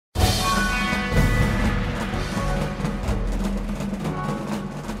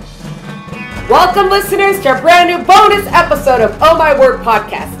Welcome, listeners, to a brand new bonus episode of Oh My Word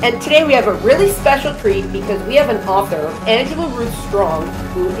podcast. And today we have a really special treat because we have an author, Angela Ruth Strong,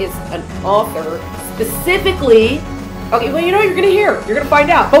 who is an author specifically. Okay, well, you know, you're going to hear. You're going to find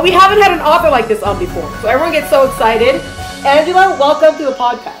out. But we haven't had an author like this on before. So everyone gets so excited. Angela, welcome to the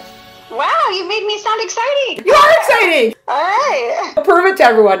podcast. Wow, you made me sound exciting. You are exciting. All right. I'll prove it to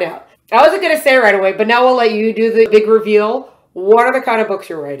everyone now. I wasn't going to say right away, but now we'll let you do the big reveal. What are the kind of books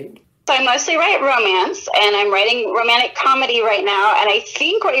you're writing? So I mostly write romance, and I'm writing romantic comedy right now. And I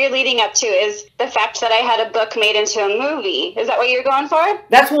think what you're leading up to is the fact that I had a book made into a movie. Is that what you're going for?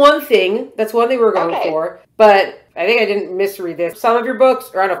 That's one thing. That's one thing we're going for. But I think I didn't misread this. Some of your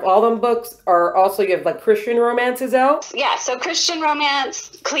books, or I don't know if all of them books, are also, you have like Christian romances out? Yeah, so Christian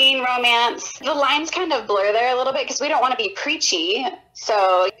romance, clean romance. The lines kind of blur there a little bit because we don't want to be preachy.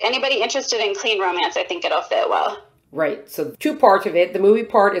 So anybody interested in clean romance, I think it'll fit well. Right. So two parts of it. The movie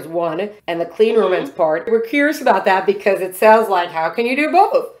part is one, and the clean romance part. We're curious about that because it sounds like, how can you do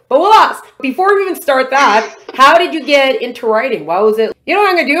both? But we'll ask. Before we even start that, how did you get into writing? Why was it, you know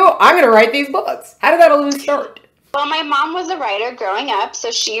what I'm going to do? I'm going to write these books. How did that all even start? Well, my mom was a writer growing up,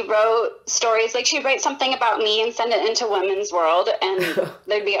 so she wrote stories, like she'd write something about me and send it into Women's World, and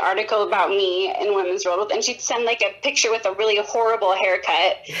there'd be an article about me in Women's World, and she'd send like a picture with a really horrible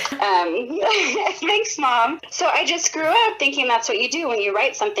haircut. Thanks, Mom. So I just grew up thinking that's what you do when you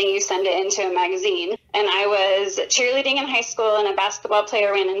write something, you send it into a magazine. And I was cheerleading in high school, and a basketball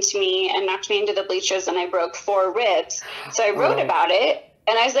player ran into me and knocked me into the bleachers, and I broke 4 ribs. So I wrote about it.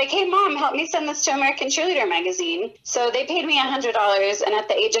 And I was like, hey, Mom, help me send this to American Cheerleader magazine. So they paid me $100. And at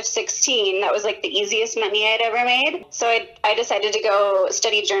the age of 16, that was like the easiest money I'd ever made. So I decided to go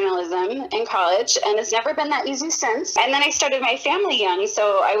study journalism in college. And it's never been that easy since. And then I started my family young.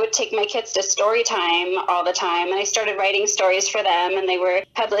 So I would take my kids to story time all the time. And I started writing stories for them. And they were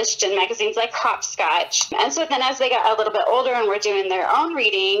published in magazines like Hopscotch. And so then as they got a little bit older and were doing their own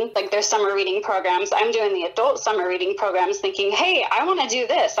reading, like their summer reading programs, I'm doing the adult summer reading programs thinking, hey, I want to do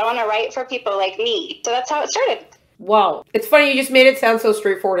this. I want to write for people like me. So that's how it started. Wow. It's funny, you just made it sound so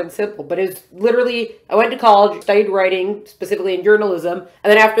straightforward and simple, but it's literally, I went to college, studied writing, specifically in journalism,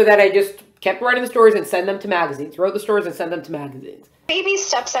 and then after that I just kept writing the stories and send them to magazines. Wrote the stories and send them to magazines. Baby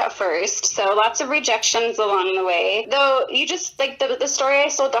steps at first, so lots of rejections along the way. Though you just, like the story I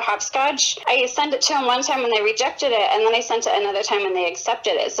sold to Hopscotch, I sent it to them one time and they rejected it, and then I sent it another time and they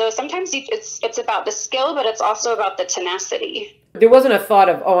accepted it. So sometimes it's about the skill, but it's also about the tenacity. There wasn't a thought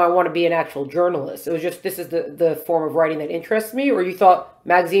of, oh, I want to be an actual journalist. It was just, this is the form of writing that interests me, or you thought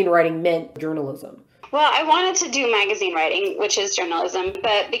magazine writing meant journalism? Well, I wanted to do magazine writing, which is journalism,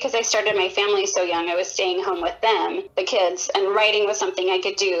 but because I started my family so young, I was staying home with them, the kids, and writing was something I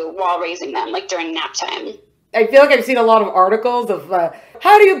could do while raising them, like during nap time. I feel like I've seen a lot of articles of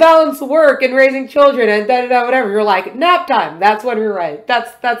how do you balance work and raising children and da-da-da, whatever. You're like, nap time, that's when you're right.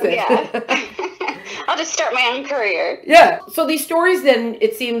 That's it. Yeah. I'll just start my own career. Yeah. So these stories then,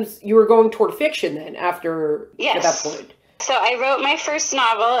 it seems you were going toward fiction then after at that point. So I wrote my first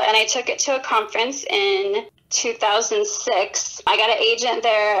novel and I took it to a conference in 2006. I got an agent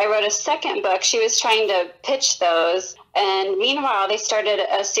there. I wrote a second book. She was trying to pitch those. And meanwhile, they started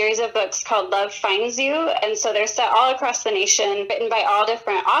a series of books called Love Finds You. And so they're set all across the nation, written by all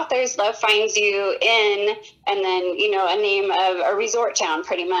different authors. Love Finds You in, and then, you know, a name of a resort town,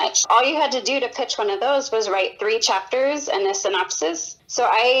 pretty much. All you had to do to pitch one of those was write 3 chapters and a synopsis. So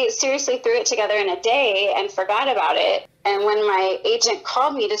I seriously threw it together in a day and forgot about it. And when my agent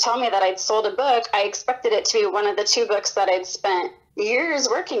called me to tell me that I'd sold a book, I expected it to be one of the 2 books that I'd spent years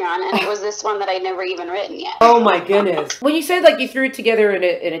working on, and it was this one that I'd never even written yet. Oh my goodness. When you said like you threw it together in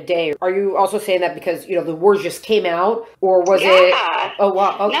a day, are you also saying that because, you know, the words just came out, or was it? Oh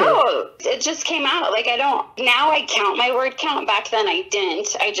wow. Okay. No, it just came out. Like now I count my word count. Back then I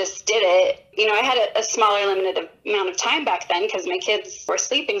didn't. I just did it. You know, I had a smaller limited amount of time back then because my kids were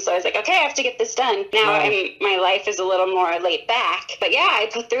sleeping. So I was like, okay, I have to get this done. Now my life is a little more laid back. But yeah, I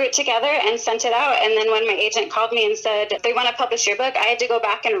threw it together and sent it out. And then when my agent called me and said, they want to publish your book, I had to go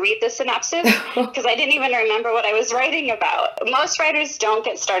back and read the synopsis because I didn't even remember what I was writing about. Most writers don't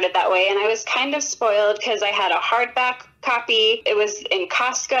get started that way. And I was kind of spoiled because I had a hardback copy. It was in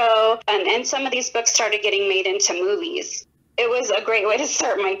Costco. And some of these books started getting made into movies. It was a great way to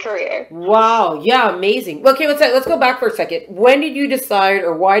start my career. Wow. Yeah, amazing. Okay, let's go back for a second. When did you decide,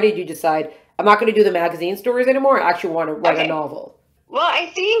 or why did you decide, I'm not going to do the magazine stories anymore, I actually want to write a novel? Well, I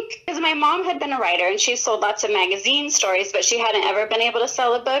think because my mom had been a writer and she sold lots of magazine stories, but she hadn't ever been able to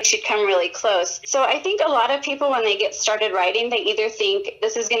sell a book. She'd come really close. So I think a lot of people, when they get started writing, they either think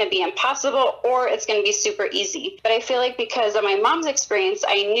this is going to be impossible or it's going to be super easy. But I feel like because of my mom's experience,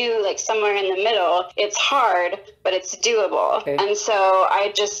 I knew like somewhere in the middle, it's hard, but it's doable. Okay. And so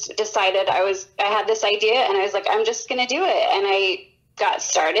I just decided I had this idea and I was like, I'm just going to do it. And I got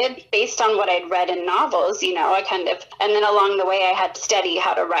started based on what I'd read in novels, and then along the way I had to study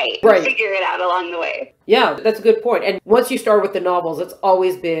how to write and figure it out along the way. Yeah, that's a good point. And once you start with the novels, it's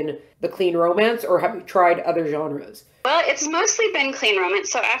always been the clean romance, or have you tried other genres? Well, it's mostly been clean romance.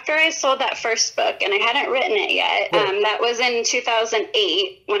 So after I sold that first book, and I hadn't written it yet, that was in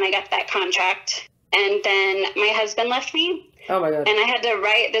 2008 when I got that contract. And then my husband left me. Oh my God. And I had to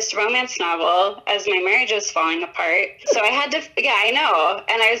write this romance novel as my marriage was falling apart. So I had to, I know.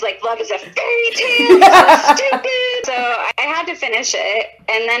 And I was like, love is a fairy tale. It's so stupid. So I had to finish it.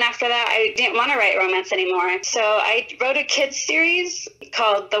 And then after that, I didn't want to write romance anymore. So I wrote a kids series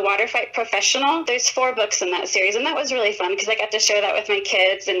called The Waterfight Professional. There's 4 books in that series. And that was really fun because I got to share that with my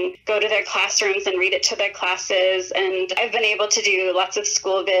kids and go to their classrooms and read it to their classes. And I've been able to do lots of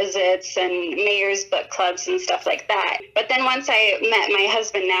school visits and mayor's book clubs and stuff like that. But then once I met my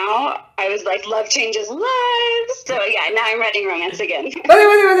husband now, I was like, love changes lives. So yeah, now I'm writing romance again. Wait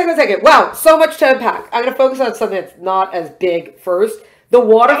a second. Wow, so much to unpack. I'm going to focus on something that's not as big first. The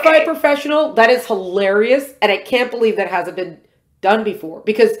Waterfight Professional, that is hilarious. And I can't believe that hasn't been done before,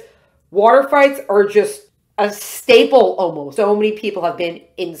 because water fights are just a staple almost. So many people have been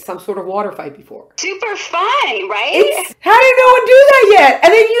in some sort of water fight before. Super fun, right? How did no one do that yet?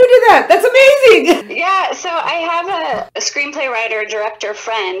 And then you did that. That's amazing. Yeah, so I have a screenplay writer, director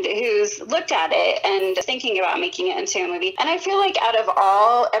friend who's looked at it and thinking about making it into a movie. And I feel like out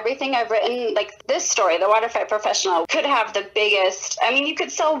of everything I've written, like this story, The Waterfight Professional, could have the biggest, you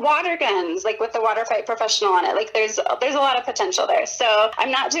could sell water guns, like with The Waterfight Professional on it. Like there's a lot of potential there. So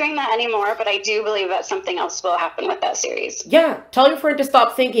I'm not doing that anymore, but I do believe that something else will happen with that series. Yeah. Tell your friend to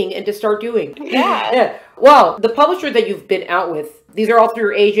stop thinking and to start doing. Yeah. Well, the publisher that you've been out with, these are all through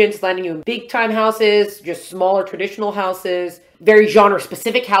your agents, landing you in big time houses, just smaller traditional houses, very genre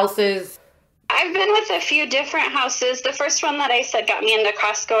specific houses. I've been with a few different houses. The first one that I said got me into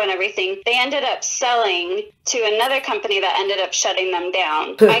Costco and everything, they ended up selling to another company that ended up shutting them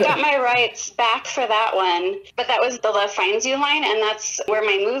down. I got my rights back for that one, but that was the Love Finds You line, and that's where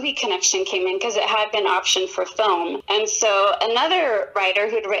my movie connection came in because it had been optioned for film. And so another writer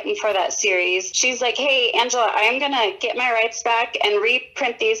who'd written for that series, she's like, hey, Angela, I'm going to get my rights back and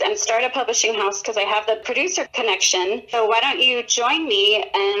reprint these and start a publishing house because I have the producer connection. So why don't you join me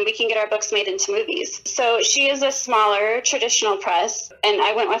and we can get our books made into movies. So she is a smaller traditional press, and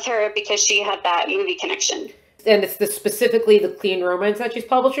I went with her because she had that movie connection. And it's specifically the clean romance that she's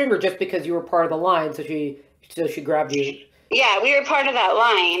publishing, or just because you were part of the line, so she grabbed you? Yeah, we were part of that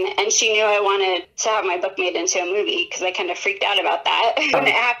line, and she knew I wanted to have my book made into a movie because I kind of freaked out about that when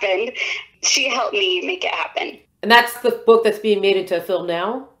it happened. She helped me make it happen. And that's the book that's being made into a film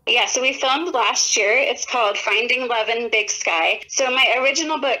now? Yeah, so we filmed last year. It's called Finding Love in Big Sky. So my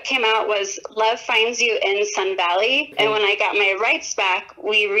original book came out was Love Finds You in Sun Valley. And when I got my rights back,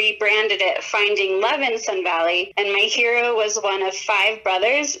 we rebranded it Finding Love in Sun Valley. And my hero was one of 5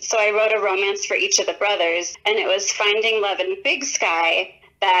 brothers. So I wrote a romance for each of the brothers. And it was Finding Love in Big Sky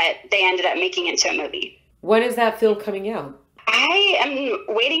that they ended up making into a movie. When is that film coming out? I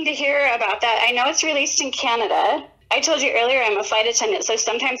am waiting to hear about that. I know it's released in Canada. I told you earlier I'm a flight attendant, so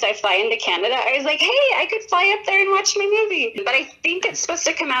sometimes I fly into Canada. I was like, hey, I could fly up there and watch my movie. But I think it's supposed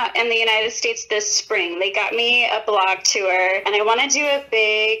to come out in the United States this spring. They got me a blog tour, and I want to do a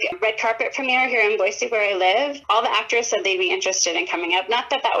big red carpet premiere here in Boise where I live. All the actors said they'd be interested in coming up. Not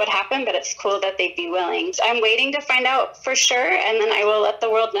that that would happen, but it's cool that they'd be willing. So I'm waiting to find out for sure, and then I will let the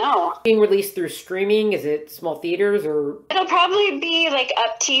world know. Being released through streaming, is it small theaters or? It'll probably be like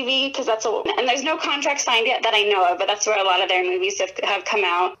Up TV, because and there's no contract signed yet that I know of, but that's where a lot of their movies have come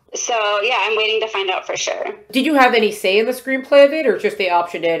out. So yeah, I'm waiting to find out for sure. Did you have any say in the screenplay of it, or just they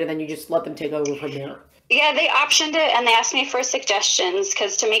optioned it and then you just let them take over from there? Yeah, they optioned it and they asked me for suggestions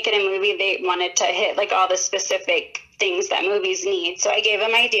because to make it a movie, they wanted to hit like all the specific things that movies need. So I gave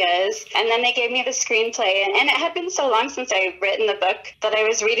them ideas, and then they gave me the screenplay. And it had been so long since I'd written the book that I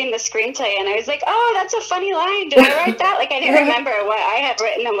was reading the screenplay and I was like, oh, that's a funny line. Did I write that? Like I didn't remember what I had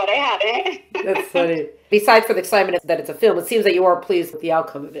written and what I hadn't. That's funny. Besides for the excitement that it's a film, it seems that you are pleased with the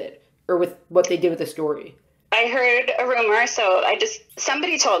outcome of it, or with what they did with the story. I heard a rumor, so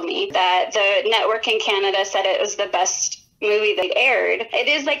somebody told me that the network in Canada said it was the best movie that aired. It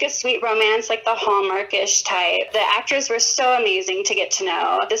is like a sweet romance, like the Hallmark-ish type. The actors were so amazing to get to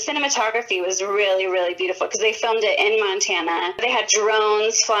know. The cinematography was really, really beautiful because they filmed it in Montana. They had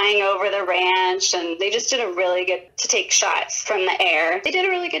drones flying over the ranch, and they just did a really good to take shots from the air. They did a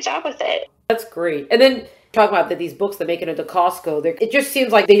really good job with it. That's great. And then talk about that these books that make it into Costco, it just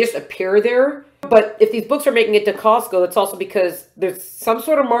seems like they just appear there. But if these books are making it to Costco, it's also because there's some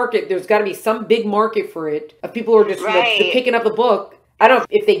sort of market. There's got to be some big market for it. Of people who are just picking up the book. I don't know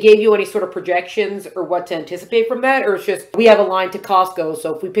if they gave you any sort of projections or what to anticipate from that, or it's just we have a line to Costco,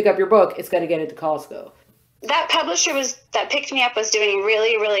 so if we pick up your book, it's going to get into Costco. That publisher that picked me up was doing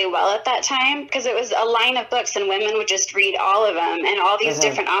really, really well at that time because it was a line of books and women would just read all of them. And all these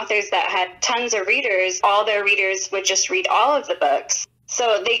different authors that had tons of readers, all their readers would just read all of the books.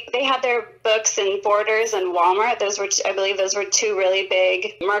 So they had their books in Borders and Walmart. I believe those were two really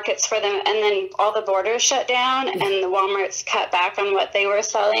big markets for them. And then all the Borders shut down and the Walmarts cut back on what they were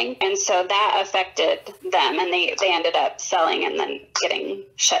selling. And so that affected them, and they ended up selling and then getting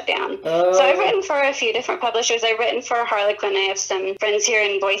shut down. So I've written for a few different publishers. I've written for Harlequin. I have some friends here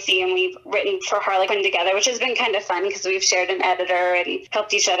in Boise, and we've written for Harlequin together, which has been kind of fun because we've shared an editor and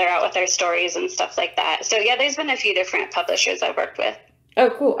helped each other out with our stories and stuff like that. So yeah, there's been a few different publishers I've worked with. Oh,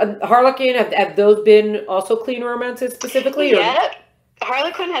 cool. Harlequin, have those been also clean romances specifically? Yeah.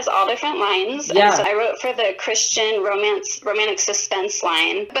 Harlequin has all different lines. Yeah. And so I wrote for the Christian romantic suspense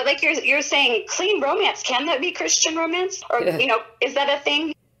line. But like you're saying, clean romance, can that be Christian romance? Or, is that a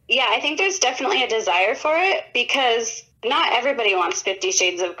thing? Yeah, I think there's definitely a desire for it because not everybody wants 50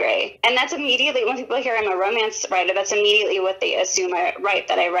 Shades of Grey. And that's immediately, when people hear I'm a romance writer, that's immediately what they assume I write,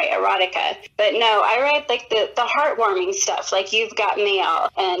 that I write erotica. But no, I write like the heartwarming stuff, like You've Got Mail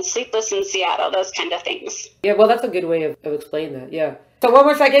and Sleepless in Seattle, those kind of things. Yeah, well, that's a good way of explaining that, yeah. So one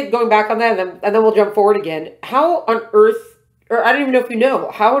more second, going back on that, and then we'll jump forward again. How on earth, or I don't even know if you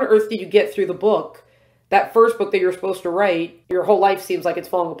know, how on earth did you get through the book? That first book that you're supposed to write, your whole life seems like it's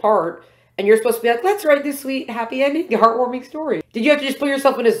falling apart. And you're supposed to be like, let's write this sweet, happy ending, heartwarming story. Did you have to just put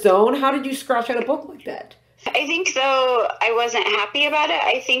yourself in a zone? How did you scratch out a book like that? I think, though, I wasn't happy about it.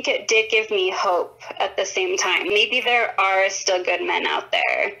 I think it did give me hope at the same time. Maybe there are still good men out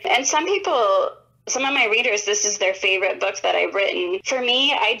there. And some of my readers, this is their favorite book that I've written. For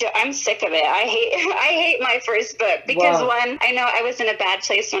me, I'm sick of it. I hate my first book because one, I know I was in a bad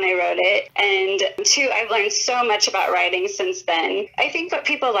place when I wrote it, and two, I've learned so much about writing since then. I think what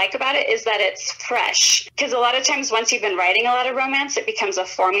people like about it is that it's fresh, because a lot of times once you've been writing a lot of romance, it becomes a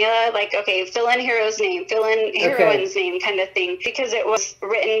formula, like, okay, fill in hero's name, fill in heroine's name kind of thing. Because it was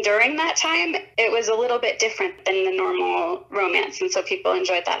written during that time, it was a little bit different than the normal romance, and so people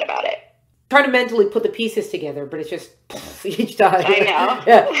enjoyed that about it. Trying to mentally put the pieces together, but it's just each time. I know.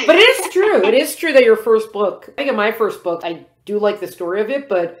 Yeah. But it is true. It is true that your first book, I think in my first book, I do like the story of it,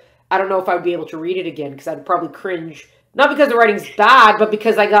 but I don't know if I would be able to read it again because I'd probably cringe. Not because the writing's bad, but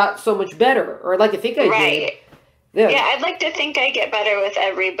because I got so much better. Or I'd like to think I did. Yeah, I'd like to think I get better with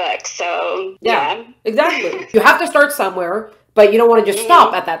every book. So, yeah. Exactly. You have to start somewhere, but you don't want to just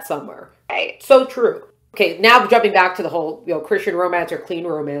stop at that somewhere. Right. So true. Okay, now jumping back to the whole, Christian romance or clean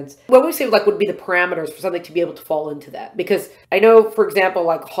romance, what we say would be the parameters for something to be able to fall into that? Because I know, for example,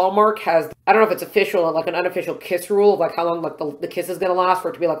 like Hallmark has, I don't know if it's official or like an unofficial kiss rule of like how long like the kiss is going to last for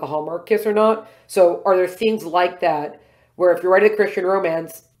it to be like a Hallmark kiss or not. So are there things like that where if you're writing a Christian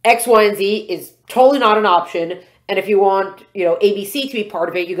romance, X, Y, and Z is totally not an option. And if you want, ABC to be part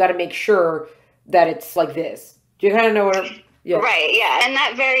of it, you got to make sure that it's like this. Do you kind of know what I'm... Yeah. Right, yeah. And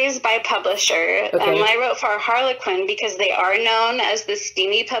that varies by publisher. Okay. I wrote for Harlequin because they are known as the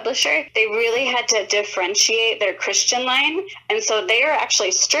steamy publisher. They really had to differentiate their Christian line. And so they are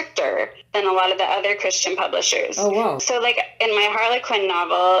actually stricter than a lot of the other Christian publishers. Oh, wow. So like in my Harlequin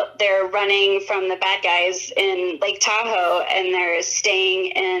novel, they're running from the bad guys in Lake Tahoe and they're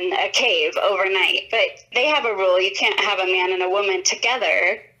staying in a cave overnight. But they have a rule, you can't have a man and a woman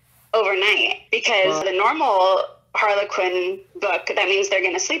together overnight because the normal Harlequin book, that means they're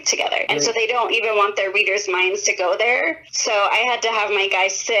going to sleep together. And so they don't even want their readers' minds to go there. So I had to have my guy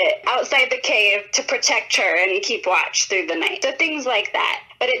sit outside the cave to protect her and keep watch through the night. So things like that.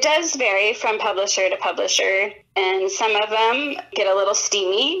 But it does vary from publisher to publisher, and some of them get a little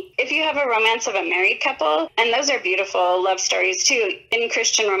steamy. If you have a romance of a married couple, and those are beautiful love stories too, in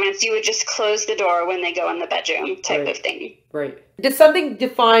Christian romance, you would just close the door when they go in the bedroom type of thing. Right. Did something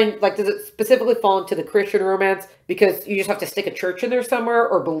define, like, does it specifically fall into the Christian romance because you just have to stick a church in there somewhere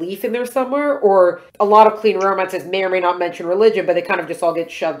or belief in there somewhere? Or a lot of clean romances may or may not mention religion, but they kind of just all get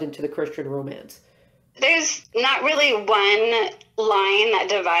shoved into the Christian romance? There's not really one line that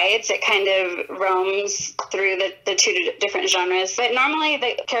divides. It kind of roams through the two different genres. But normally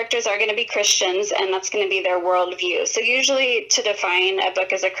the characters are going to be Christians, and that's going to be their worldview. So usually to define a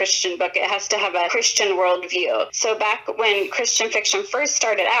book as a Christian book, it has to have a Christian worldview. So back when Christian fiction first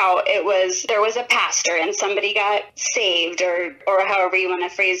started out, there was a pastor and somebody got saved, or however you want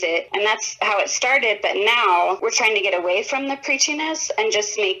to phrase it. And that's how it started. But now we're trying to get away from the preachiness and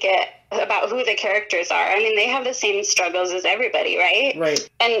just make it about who the characters are. I mean, they have the same struggles as everybody, right? Right.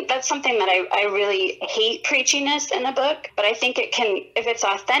 And that's something that I really hate, preachiness in a book, but I think it can, if it's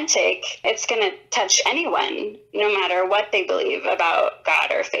authentic, it's going to touch anyone, no matter what they believe about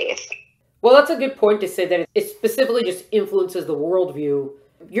God or faith. Well, that's a good point to say that it specifically just influences the worldview.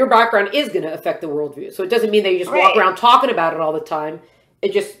 Your background is going to affect the worldview. So it doesn't mean that you just walk around talking about it all the time.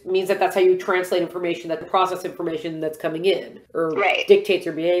 It just means that that's how you translate information, that process information that's coming in, or dictates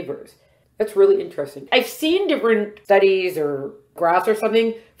your behaviors. That's really interesting. I've seen different studies or graphs or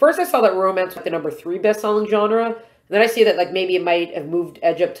something. First, I saw that romance was the number 3 best-selling genre. And then I see that like maybe it might have moved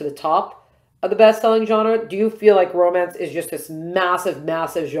edge up to the top of the best-selling genre. Do you feel like romance is just this massive,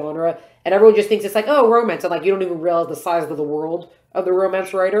 massive genre, and everyone just thinks it's like, oh, romance, and like you don't even realize the size of the world of the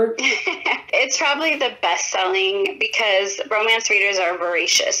romance writer? It's probably the best-selling because romance readers are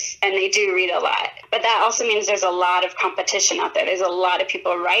voracious and they do read a lot. But that also means there's a lot of competition out there. There's a lot of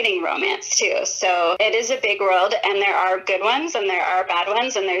people writing romance too. So it is a big world, and there are good ones and there are bad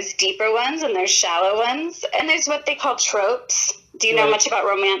ones, and there's deeper ones and there's shallow ones. And there's what they call tropes. Do you know much about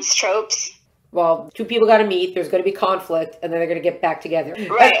romance tropes? Well, 2 people got to meet, there's going to be conflict, and then they're going to get back together.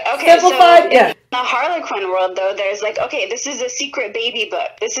 Right, okay, simplified, so in the Harlequin world, though, there's like, okay, this is a secret baby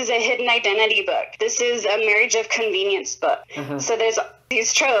book. This is a hidden identity book. This is a marriage of convenience book. So there's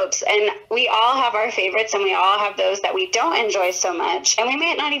these tropes, and we all have our favorites, and we all have those that we don't enjoy so much, and we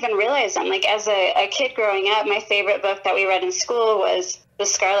may not even realize them. Like, as a kid growing up, my favorite book that we read in school was The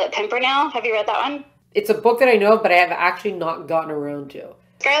Scarlet Pimpernel. Have you read that one? It's a book that I know of, but I have actually not gotten around to.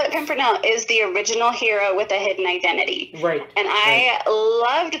 Scarlet Pimpernel is the original hero with a hidden identity. Right. And I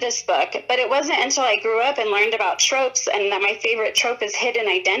loved this book, but it wasn't until I grew up and learned about tropes, and that my favorite trope is hidden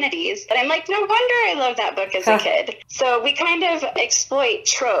identities, that I'm like, no wonder I loved that book as a kid. So we kind of exploit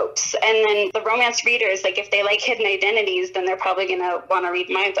tropes, and then the romance readers, like if they like hidden identities, then they're probably going to want to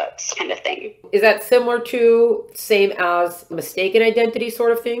read my books, kind of thing. Is that similar to, same as mistaken identity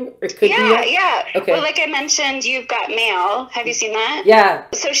sort of thing? Or could yeah. Okay. Well, like I mentioned, You've Got Mail. Have you seen that? Yeah.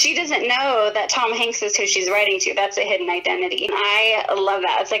 So she doesn't know that Tom Hanks is who she's writing to. That's a hidden identity. And I love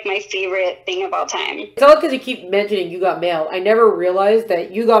that. It's like my favorite thing of all time. It's all because you keep mentioning You Got Mail. I never realized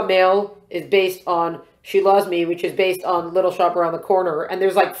that You Got Mail is based on She Loves Me, which is based on Little Shop Around the Corner. And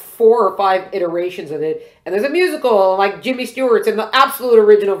there's like 4 or 5 iterations of it. And there's a musical, like Jimmy Stewart's in the absolute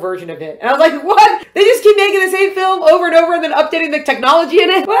original version of it. And I was like, what? They just keep making the same film over and over and then updating the technology in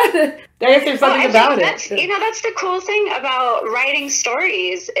it? What? I guess there's something about it. That's the cool thing about writing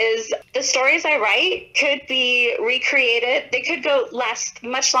stories is the stories I write could be recreated. They could last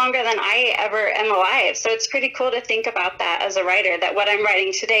much longer than I ever am alive. So it's pretty cool to think about that as a writer, that what I'm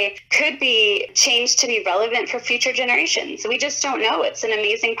writing today could be changed to be relevant for future generations. We just don't know. It's an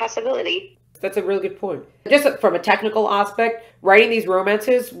amazing possibility. That's a really good point. Just from a technical aspect, writing these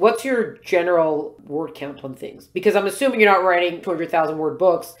romances, what's your general word count on things? Because I'm assuming you're not writing 200,000 word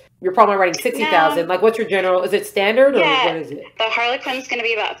books. You're probably writing 60,000. Like, what's your general, is it standard or what is it? The Harlequin's going to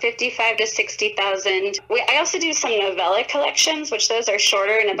be about 55 to 60,000. I also do some novella collections, which those are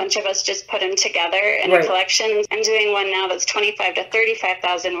shorter, and a bunch of us just put them together in a collection. I'm doing one now that's 25 to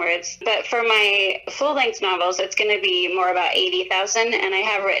 35,000 words. But for my full-length novels, it's going to be more about 80,000, and I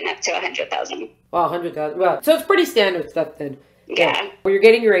have written up to 100,000. Wow, 100,000. Well, so it's pretty standard stuff then. Yeah. When you're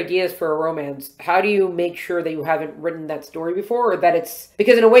getting your ideas for a romance, how do you make sure that you haven't written that story before, or that it's,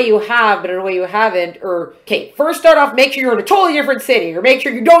 because in a way you have, but in a way you haven't, or, okay, first start off, make sure you're in a totally different city, or make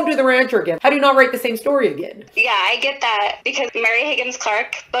sure you don't do The Rancher again. How do you not write the same story again? Yeah, I get that, because Mary Higgins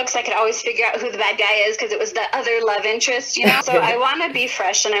Clark books, I could always figure out who the bad guy is, because it was the other love interest, you know? So I want to be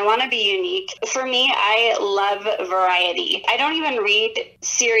fresh, and I want to be unique. For me, I love variety. I don't even read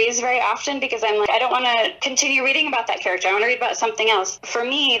series very often, because I'm like, I don't want to continue reading about that character. I want to read about something else. For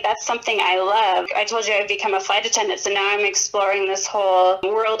me, that's something I love. I told you I've become a flight attendant, so now I'm exploring this whole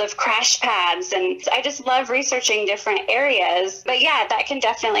world of crash pads, and I just love researching different areas. But yeah, that can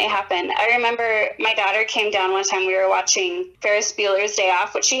definitely happen. I remember my daughter came down one time, we were watching Ferris Bueller's Day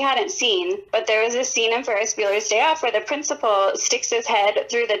Off, which she hadn't seen, but there was a scene in Ferris Bueller's Day Off where the principal sticks his head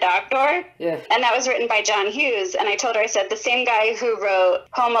through the dog door, and that was written by John Hughes. And I told her, I said, the same guy who wrote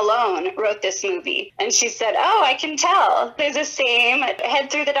Home Alone wrote this movie. And she said, oh, I can tell. There's the same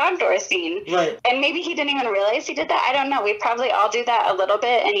head through the dog door scene. Right. And maybe he didn't even realize he did that. I don't know. We probably all do that a little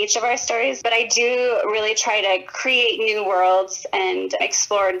bit in each of our stories, but I do really try to create new worlds and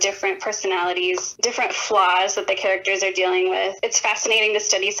explore different personalities, different flaws that the characters are dealing with. It's fascinating to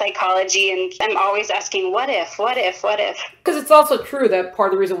study psychology, and I'm always asking, what if? Because it's also true that part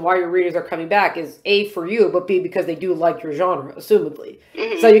of the reason why your readers are coming back is A, for you, but B, because they do like your genre, assumedly.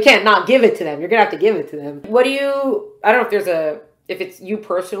 So you can't not give it to them. You're going to have to give it to them. What do you, I don't know if it's you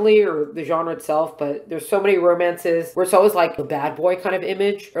personally or the genre itself, but there's so many romances where it's always like the bad boy kind of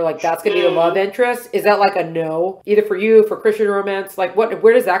image, or like that's going to be the love interest. Is that like a no, either for you, for Christian romance? Like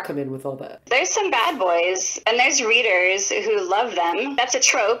where does that come in with all that? There's some bad boys, and there's readers who love them. That's a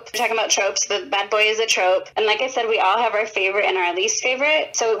trope. We're talking about tropes. The bad boy is a trope. And like I said, we all have our favorite and our least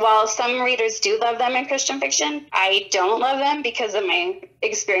favorite. So while some readers do love them in Christian fiction, I don't love them because of my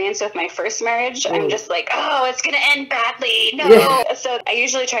experience with my first marriage. I'm just like, oh, it's going to end badly. No. Yeah. So I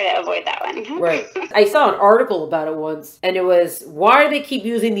usually try to avoid that one. Right. I saw an article about it once, and it was, why do they keep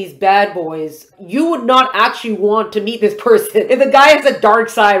using these bad boys? You would not actually want to meet this person. If the guy has a dark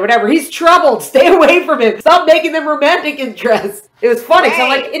side, whatever, he's troubled. Stay away from him. Stop making them romantic interests. It was funny. Right. So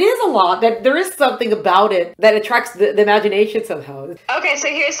like, it is a lot that there is something about it that attracts the imagination somehow. Okay, so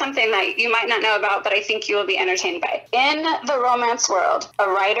here's something that you might not know about, but I think you will be entertained by. In the romance world, a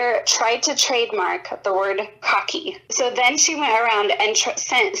writer tried to trademark the word cocky. So then she went around and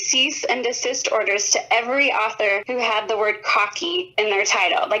sent cease and desist orders to every author who had the word cocky in their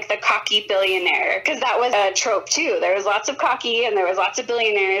title, like the cocky billionaire, because that was a trope too. There was lots of cocky and there was lots of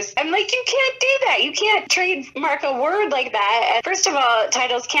billionaires. I'm like, you can't do that. You can't trademark a word like that. And first of all,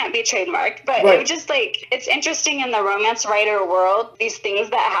 titles can't be trademarked, but it was just like, it's interesting in the romance writer world, these things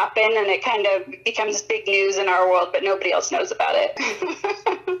that happen, and it kind of becomes big news in our world, but nobody else knows about it.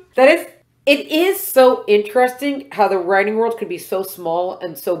 It is so interesting how the writing world can be so small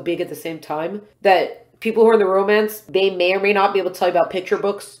and so big at the same time that people who are in the romance, they may or may not be able to tell you about picture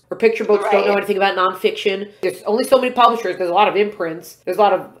books, or picture books don't know anything about nonfiction. There's only so many publishers. There's a lot of imprints. There's a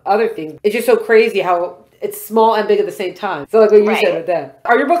lot of other things. It's just so crazy how it's small and big at the same time. So like what you said with that.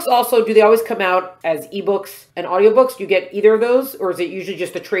 Are your books also, do they always come out as ebooks and audiobooks? Do you get either of those? Or is it usually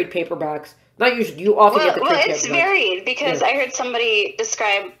just the trade paperbacks? Not usually. You often get the trade paperbacks. Well, it's varied because I heard somebody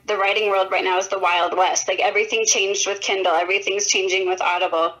describe the writing world right now as the Wild West. Like everything changed with Kindle. Everything's changing with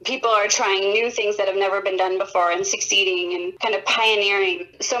Audible. People are trying new things that have never been done before and succeeding and kind of pioneering.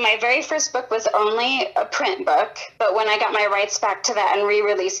 So my very first book was only a print book. But when I got my rights back to that and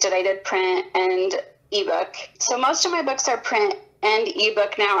re-released it, I did print and ebook. So most of my books are print and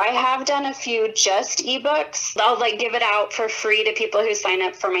ebook now. I have done a few just ebooks. I'll like give it out for free to people who sign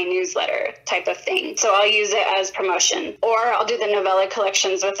up for my newsletter type of thing. So I'll use it as promotion. Or I'll do the novella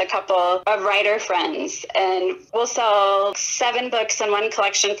collections with a couple of writer friends, and we'll sell 7 books in one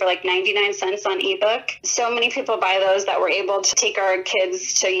collection for like 99 cents on ebook. So many people buy those that we're able to take our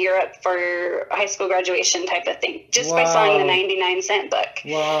kids to Europe for high school graduation type of thing, just by selling the 99-cent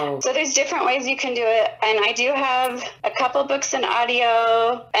book. So there's different ways you can do it. And I do have a couple books in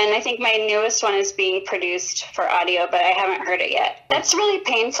audio, and I think my newest one is being produced for audio, but I haven't heard it yet. That's really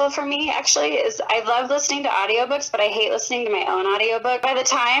painful for me, actually, is I love listening to audiobooks, but I hate listening to my own audiobook. By the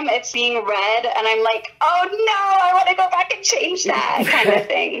time it's being read, and I'm like, oh no, I want to go back and change that kind of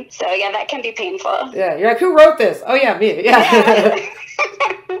thing. So yeah, that can be painful. Yeah, you're like, who wrote this? Oh yeah, me.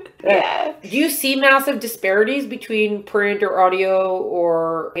 Yeah. Do you see massive disparities between print or audio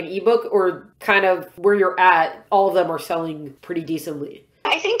or an ebook, or kind of where you're at, all of them are selling pretty decently?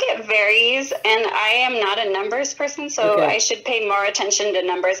 I think it varies, and I am not a numbers person, so I should pay more attention to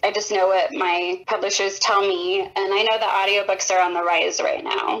numbers. I just know what my publishers tell me, and I know that audiobooks are on the rise right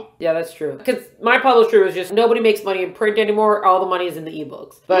now. Yeah, that's true. Because my publisher was just, nobody makes money in print anymore, all the money is in the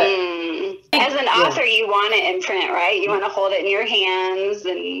ebooks. But as an author, you want it in print, right? You want to hold it in your hands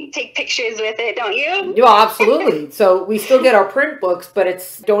and take pictures with it, don't you? Yeah, absolutely. So we still get our print books,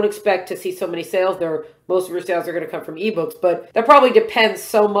 but don't expect to see so many sales there. Most of your sales are going to come from ebooks, but that probably depends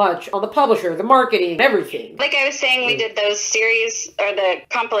so much on the publisher, the marketing, everything. Like I was saying, we did those series or the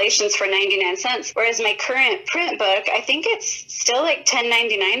compilations for 99 cents, whereas my current print book, I think it's still like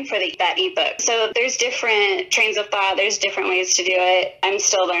 $10.99 for that ebook. So there's different trains of thought. There's different ways to do it. I'm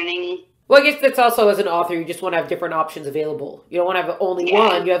still learning. Well, I guess that's also, as an author, you just want to have different options available. You don't want to have only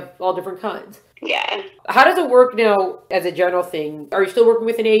one. You have all different kinds. Yeah. How does it work now as a general thing? Are you still working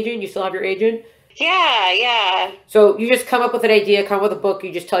with an agent? You still have your agent? Yeah. So you just come up with an idea, come up with a book,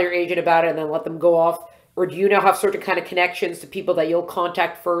 you just tell your agent about it and then let them go off? Or do you now have certain kind of connections to people that you'll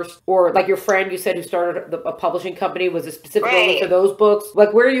contact first? Or like your friend you said who started a publishing company, was it specifically only for those books?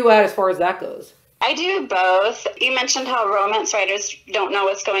 Like where are you at as far as that goes? I do both. You mentioned how romance writers don't know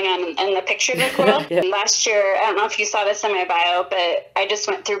what's going on in the picture book world. Yeah. Last year, I don't know if you saw this in my bio, but I just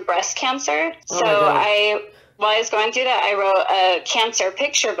went through breast cancer. While I was going through that, I wrote a cancer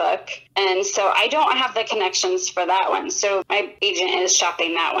picture book. And so I don't have the connections for that one. So my agent is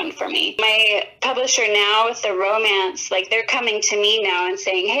shopping that one for me. My publisher now with the romance, like they're coming to me now and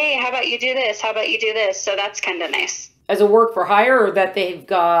saying, hey, how about you do this? How about you do this? So that's kind of nice. As a work for hire, or that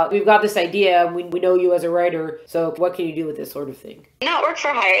we've got this idea and we know you as a writer, so what can you do with this sort of thing? Not work for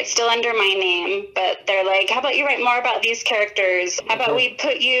hire, it's still under my name, but they're like, how about you write more about these characters? How about we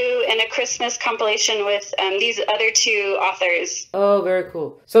put you in a Christmas compilation with these other two authors? Oh, very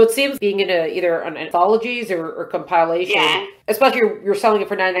cool. So it seems being in either an anthologies or compilation, especially you're selling it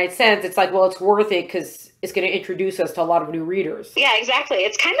for 99 cents, it's like, well, it's worth it because it's going to introduce us to a lot of new readers. Yeah, exactly.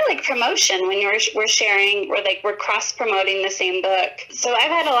 It's kind of like promotion when we're sharing, we're cross-promoting the same book. So I've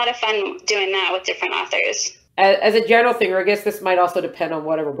had a lot of fun doing that with different authors. As a general thing, or I guess this might also depend on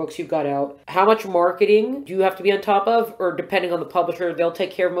whatever books you've got out, how much marketing do you have to be on top of? Or depending on the publisher, they'll take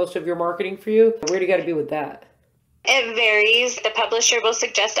care of most of your marketing for you? Where do you got to be with that? It varies. The publisher will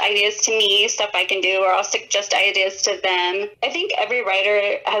suggest ideas to me, stuff I can do, or I'll suggest ideas to them. I think every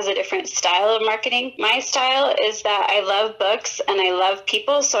writer has a different style of marketing. My style is that I love books and I love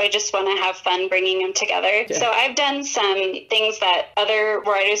people, so I just want to have fun bringing them together. Yeah. So I've done some things that other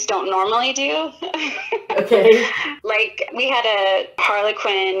writers don't normally do. Okay. Like, we had a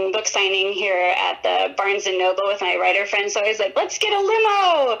Harlequin book signing here at the Barnes & Noble with my writer friends, so I was like, let's get a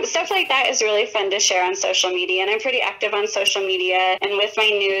limo! Stuff like that is really fun to share on social media, and I'm pretty active on social media and with my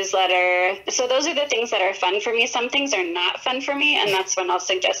newsletter. So those are the things that are fun for me. Some things are not fun for me, and that's when I'll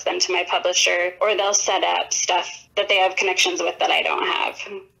suggest them to my publisher, or they'll set up stuff that they have connections with that I don't have.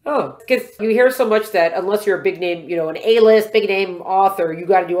 Oh, because you hear so much that unless you're a big name, an A-list, big name author, you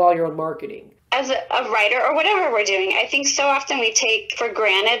got to do all your own marketing. As a writer or whatever we're doing, I think so often we take for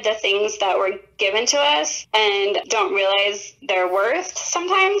granted the things that were given to us and don't realize their worth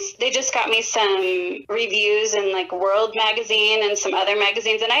sometimes. They just got me some reviews in like World magazine and some other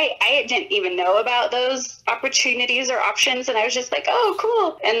magazines, and I didn't even know about those opportunities or options, and I was just like, oh,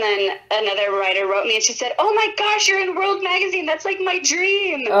 cool. And then another writer wrote me and she said, oh my gosh, you're in World magazine. That's like my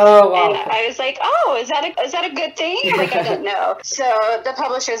dream. Oh, wow. And I was like, oh, is that a good thing? Like, I didn't know. So the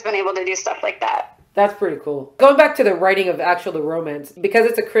publisher's been able to do stuff like that. That's pretty cool. Going back to the writing of the romance, because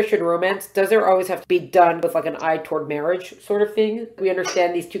it's a Christian romance, does there always have to be done with like an eye toward marriage sort of thing? We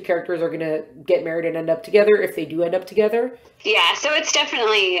understand these two characters are going to get married and end up together if they do end up together. Yeah, so it's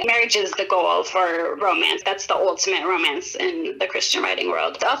definitely, marriage is the goal for romance. That's the ultimate romance in the Christian writing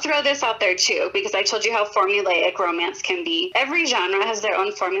world. I'll throw this out there too, because I told you how formulaic romance can be. Every genre has their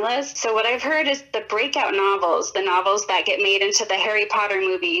own formulas. So what I've heard is the breakout novels, the novels that get made into the Harry Potter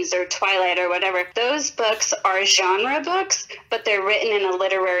movies or Twilight or whatever, those books are genre books, but they're written in a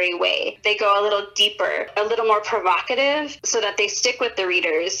literary way. They go a little deeper, a little more provocative, so that they stick with the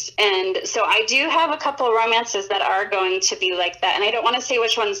readers. And so I do have a couple of romances that are going to be like that, and I don't want to say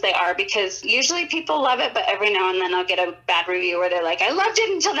which ones they are because usually people love it, but every now and then I'll get a bad review where they're like, I loved it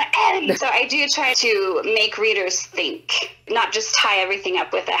until the end. So I do try to make readers think, not just tie everything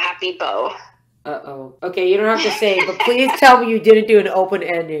up with a happy bow. Uh-oh. Okay, you don't have to say, but please tell me you didn't do an open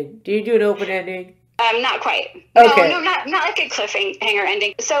ending. Do you do an open ending? Not quite. Okay. No, not like a cliffhanger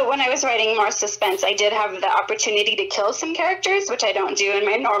ending. So when I was writing more suspense, I did have the opportunity to kill some characters, which I don't do in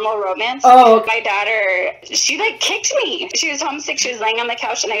my normal romance. Oh, okay. My daughter, she like kicked me. She was homesick. She was laying on the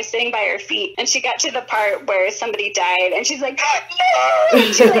couch and I was sitting by her feet. And she got to the part where somebody died and she's like, no!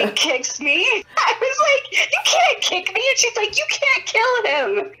 And she like kicks me. I was like, you can't kick me. And she's like, you can't kill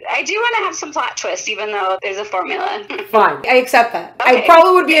him. I do want to have some plot twists, even though there's a formula. Fine. I accept that. Okay. I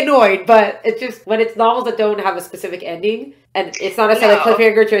probably would be annoyed, but it's just when it's novels that don't have a specific ending and it's not necessarily a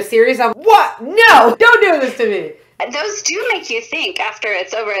cliffhanger to a series, I'm what? No! Don't do this to me! Those do make you think after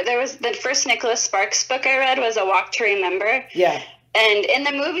it's over. There was the first Nicholas Sparks book I read was A Walk to Remember. Yeah. And in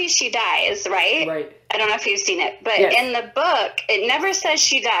the movie, she dies, right? Right. I don't know if you've seen it, but yes. In the book, it never says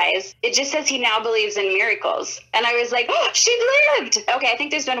she dies. It just says he now believes in miracles. And I was like, oh, she lived. Okay, I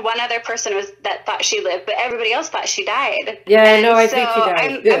think there's been one other person that thought she lived, but everybody else thought she died. Yeah, I think she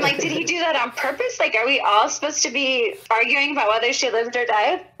died. I'm like, did he do that on purpose? Like, are we all supposed to be arguing about whether she lived or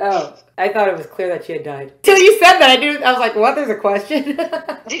died? Oh, I thought it was clear that she had died. Till you said that, I was like, what? There's a question?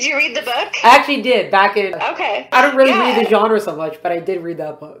 Did you read the book? I actually did, back in... Okay. I don't really read the genre so much, but I did read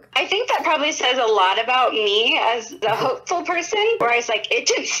that book. I think that probably says a lot about me as the hopeful person, where I was like, it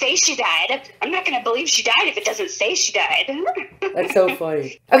didn't say she died. I'm not going to believe she died if it doesn't say she died. That's so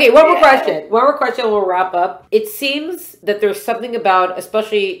funny. Okay, one more question. One more question and we'll wrap up. It seems that there's something about,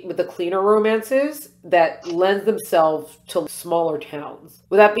 especially with the cleaner romances, that lends themselves to smaller towns.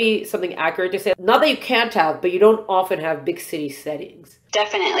 Would that be something accurate to say? Not that you can't have, but you don't often have big city settings.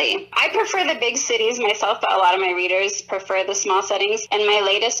 Definitely. I prefer the big cities myself, but a lot of my readers prefer the small settings. In my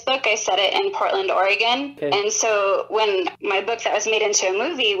latest book, I set it in Portland, Oregon. Okay. And so when my book that was made into a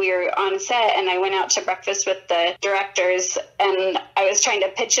movie, we were on set and I went out to breakfast with the directors and I was trying to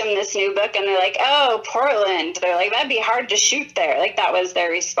pitch them this new book and they're like, oh, Portland. They're like, that'd be hard to shoot there. Like that was their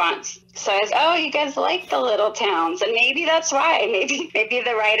response. So I was, oh, you guys like the little towns. And maybe that's why. Maybe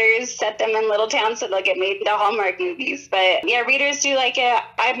the writers set them in little towns so they'll get made into Hallmark movies. But yeah, readers do like it.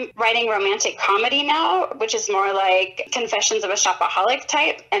 I'm writing romantic comedy now, which is more like Confessions of a Shopaholic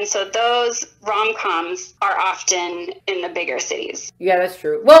type. And so those rom-coms are often in the bigger cities. Yeah, that's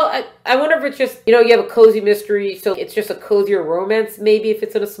true. Well, I wonder if it's just, you have a cozy mystery, so it's just a cozier romance, maybe if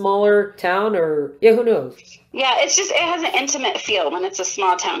it's in a smaller town, or, yeah, who knows? Yeah, it has an intimate feel when it's a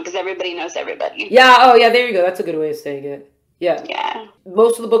small town because everybody knows everybody. Yeah, oh yeah, there you go. That's a good way of saying it. Yeah. Yeah.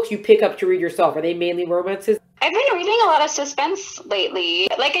 Most of the books you pick up to read yourself, are they mainly romances? I've been reading a lot of suspense lately.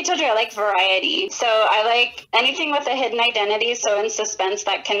 Like I told you, I like variety. So I like anything with a hidden identity. So in suspense,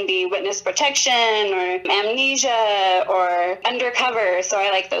 that can be witness protection or amnesia or undercover. So I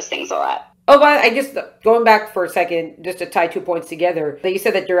like those things a lot. Oh, but I guess going back for a second, just to tie 2 points together, that you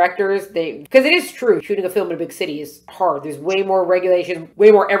said that directors, because it is true, shooting a film in a big city is hard. There's way more regulations,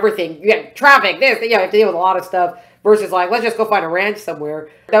 way more everything. You have traffic, this, you have to deal with a lot of stuff versus like, let's just go find a ranch somewhere.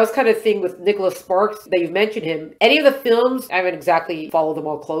 That was kind of thing with Nicholas Sparks that you've mentioned him. Any of the films, I haven't exactly followed them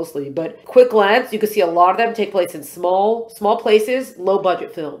all closely, but quick glance, you can see a lot of them take place in small places, low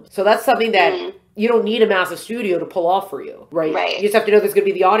budget films. So that's something that you don't need a massive studio to pull off for you, right? You just have to know there's going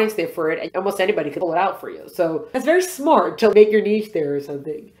to be the audience there for it, and almost anybody can pull it out for you. So that's very smart to make your niche there or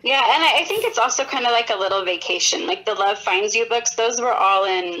something. Yeah, and I think it's also kind of like a little vacation. Like the Love Finds You books, those were all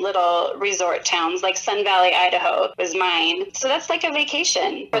in little resort towns, like Sun Valley, Idaho was mine. So that's like a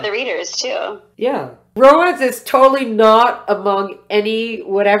vacation for the readers too. Yeah. Romance is totally not among any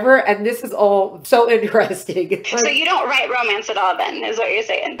whatever, and this is all so interesting. So you don't write romance at all then, is what you're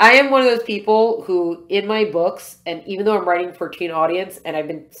saying? I am one of those people who, in my books, and even though I'm writing for a teen audience, and I've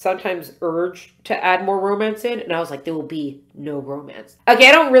been sometimes urged to add more romance in, and I was like, there will be no romance. Okay,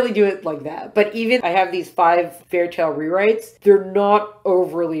 I don't really do it like that, but even I have these 5 fairy tale rewrites, they're not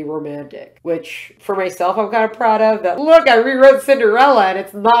overly romantic, which for myself I'm kind of proud of. That look, I rewrote Cinderella and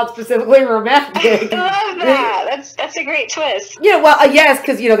it's not specifically romantic. I love that. That's a great twist. Yeah, well, yes,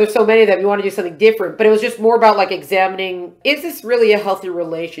 because there's so many of them. You want to do something different, but it was just more about like examining, is this really a healthy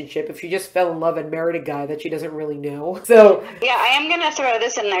relationship if she just fell in love and married a guy that she doesn't really know? So yeah, I am gonna throw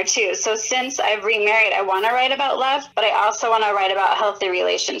this in there too. So since I've remarried, I want to write about love, but I also want to write about healthy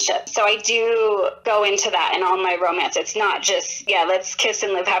relationships. So I do go into that in all my romance. It's not just, yeah, let's kiss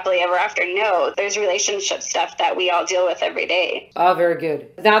and live happily ever after. No, there's relationship stuff that we all deal with every day. Oh, very good.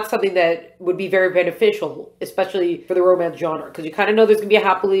 That's something that would be very beneficial, especially for the romance genre, because you kind of know there's going to be a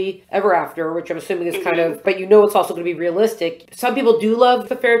happily ever after, which I'm assuming is kind of, but it's also going to be realistic. Some people do love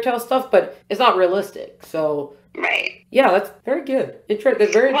the fairy tale stuff, but it's not realistic. So right. Yeah, that's very good. That's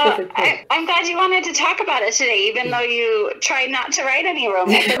very interesting. I'm glad you wanted to talk about it today, even though you tried not to write any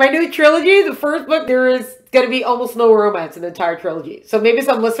romance. My new trilogy, the first book, there is going to be almost no romance in the entire trilogy. So maybe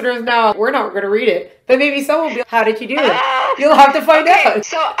some listeners now, we're not going to read it, but maybe someone will be, how did you do it? You'll have to find out.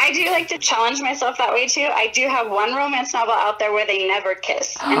 So I do like to challenge myself that way too. I do have one romance novel out there where they never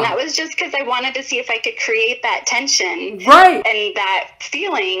kiss. And that was just because I wanted to see if I could create that tension. Right. And that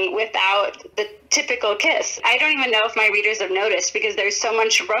feeling without the typical kiss. I don't even know if my readers have noticed because there's so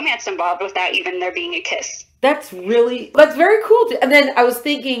much romance involved without even there being a kiss. That's very cool. And then I was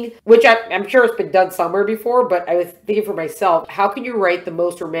thinking, which I'm sure it's been done somewhere before, but I was thinking for myself, how can you write the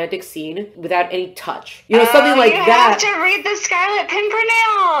most romantic scene without any touch? Something like that. You have to read the Scarlet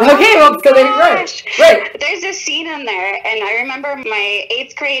Pimpernel. Okay, well, so then, right. There's a scene in there, and I remember my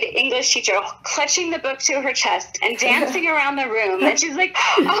 8th grade English teacher clutching the book to her chest and dancing around the room. And she's like,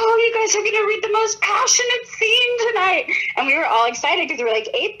 oh, you guys are going to read the most passionate scene tonight. And we were all excited because we were like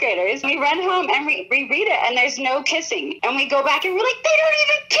 8th graders. We run home and reread it. And there's no kissing. And we go back and we're like, they don't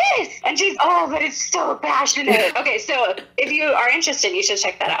even kiss. And she's, oh, but it's so passionate. Okay, so if you are interested, you should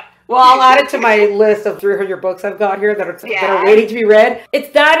check that out. Well, I'll add it to my list of 300 books I've got here that are waiting to be read.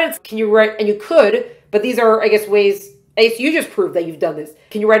 Can you write, and you could, but these are, I guess, ways Ace, you just proved that you've done this.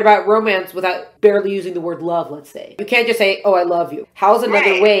 Can you write about romance without barely using the word love, let's say? You can't just say, oh, I love you. How's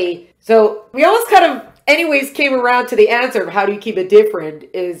another way? So we almost kind of anyways came around to the answer of how do you keep it different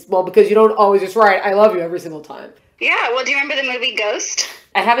is, well, because you don't always just write, I love you every single time. Yeah, well, do you remember the movie Ghost?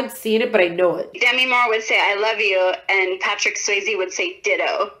 I haven't seen it, but I know it. Demi Moore would say, I love you, and Patrick Swayze would say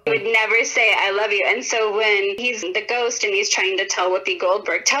ditto. He would never say, I love you. And so when he's the ghost and he's trying to tell Whoopi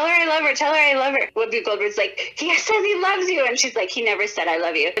Goldberg, tell her I love her, tell her I love her. Whoopi Goldberg's like, he says he loves you. And she's like, he never said I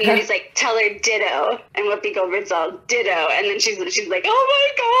love you. And he's like, tell her ditto. And Whoopi Goldberg's all ditto. And then she's like,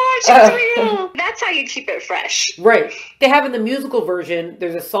 oh my gosh, it's real. That's how you keep it fresh. Right. They have in the musical version,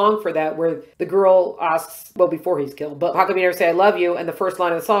 there's a song for that where the girl asks, well, before he's killed, but how come you never say I love you? And the first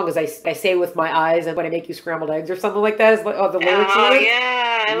line of the song is I say with my eyes and when I make you scrambled eggs or something like that is like, oh, the lyrics. Oh,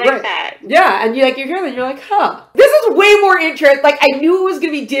 yeah, I like that. Yeah, and you hear that and you're like, huh. This is way more interesting. Like, I knew it was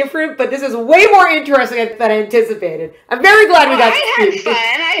going to be different, but this is way more interesting than I anticipated. I'm very glad we got to speak. I had fun.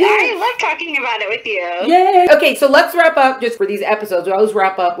 I love talking about it with you. Yay. Okay, so let's wrap up just for these episodes. We always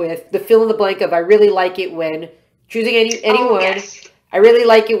wrap up with the fill in the blank of I really like it when choosing anyone. Oh, yes. I really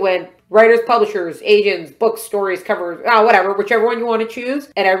like it when writers, publishers, agents, books, stories, covers, whatever, whichever one you want to choose.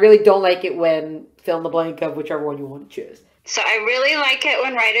 And I really don't like it when fill in the blank of whichever one you want to choose. So I really like it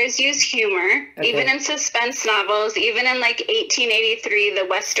when writers use humor, even in suspense novels, even in like 1883, the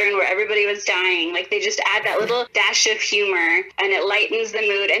Western where everybody was dying. Like they just add that little dash of humor and it lightens the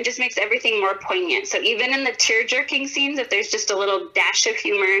mood and just makes everything more poignant. So even in the tear-jerking scenes, if there's just a little dash of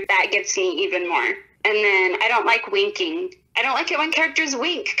humor, that gets me even more. And then I don't like winking. I don't like it when characters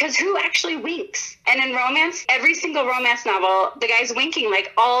wink, because who actually winks? And in romance, every single romance novel, the guy's winking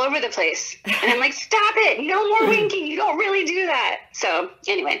like all over the place. And I'm like, stop it. No more winking. You don't really do that. So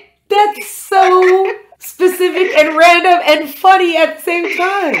anyway. That's so specific and random and funny at the same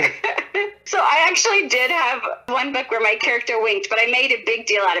time. So I actually did have one book where my character winked, but I made a big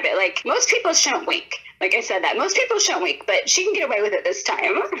deal out of it. Like, most people shouldn't wink. Like I said that. Most people shouldn't wink, but she can get away with it this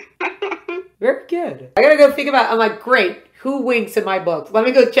time. Very good. I gotta go think about, I'm like, great. Who winks in my books? Let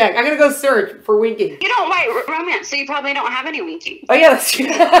me go check. I'm going to go search for winking. You don't write romance, so you probably don't have any winking. Oh, yeah, that's true.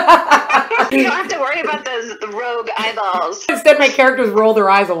 You don't have to worry about those rogue eyeballs. Instead, my characters roll their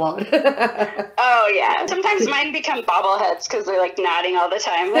eyes a lot. Oh, yeah. Sometimes mine become bobbleheads because they're, like, nodding all the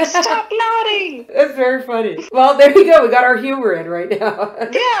time. Like, stop nodding! That's very funny. Well, there you go. We got our humor in right now.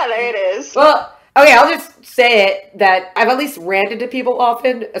 Yeah, there it is. Well, okay, I'll just say it that I've at least ranted to people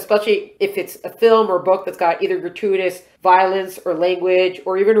often, especially if it's a film or book that's got either gratuitous violence or language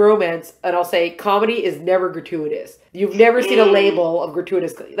or even romance, and I'll say comedy is never gratuitous. You've never seen a label of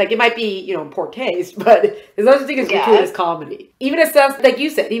gratuitous, like it might be, in poor taste, but there's no such thing as gratuitous comedy. Even if it sounds, like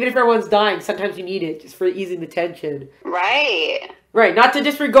you said, even if everyone's dying, sometimes you need it just for easing the tension. Right. Right, not to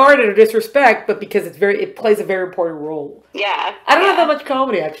disregard it or disrespect, but because it plays a very important role. Yeah. I don't have that much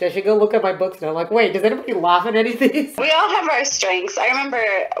comedy, actually. I should go look at my books now. I'm like, wait, does anybody laugh at anything? We all have our strengths. I remember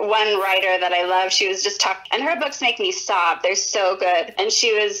one writer that I love, she was just talking, and her books make me sob. They're so good. And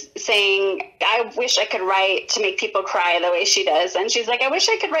she was saying, I wish I could write to make people cry the way she does. And she's like, I wish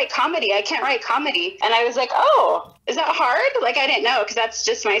I could write comedy. I can't write comedy. And I was like, oh, is that hard? Like, I didn't know, because that's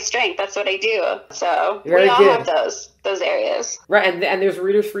just my strength. That's what I do. So we all have those areas. Right, and there's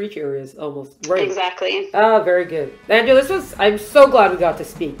readers for each areas, almost. Right. Exactly. Oh, very good. Angela, I'm so glad we got to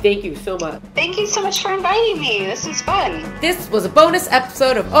speak. Thank you so much. Thank you so much for inviting me. This was fun. This was a bonus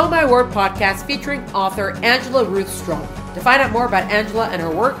episode of Oh My Word podcast featuring author Angela Ruth Strong. To find out more about Angela and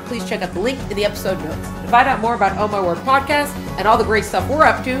her work, please check out the link in the episode notes. To find out more about Oh My Word podcast and all the great stuff we're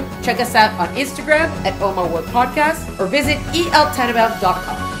up to, check us out on Instagram at Oh My Word podcast or visit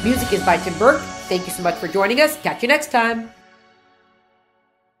eltenenbaum.com. Music is by Tim Burke. Thank you so much for joining us. Catch you next time.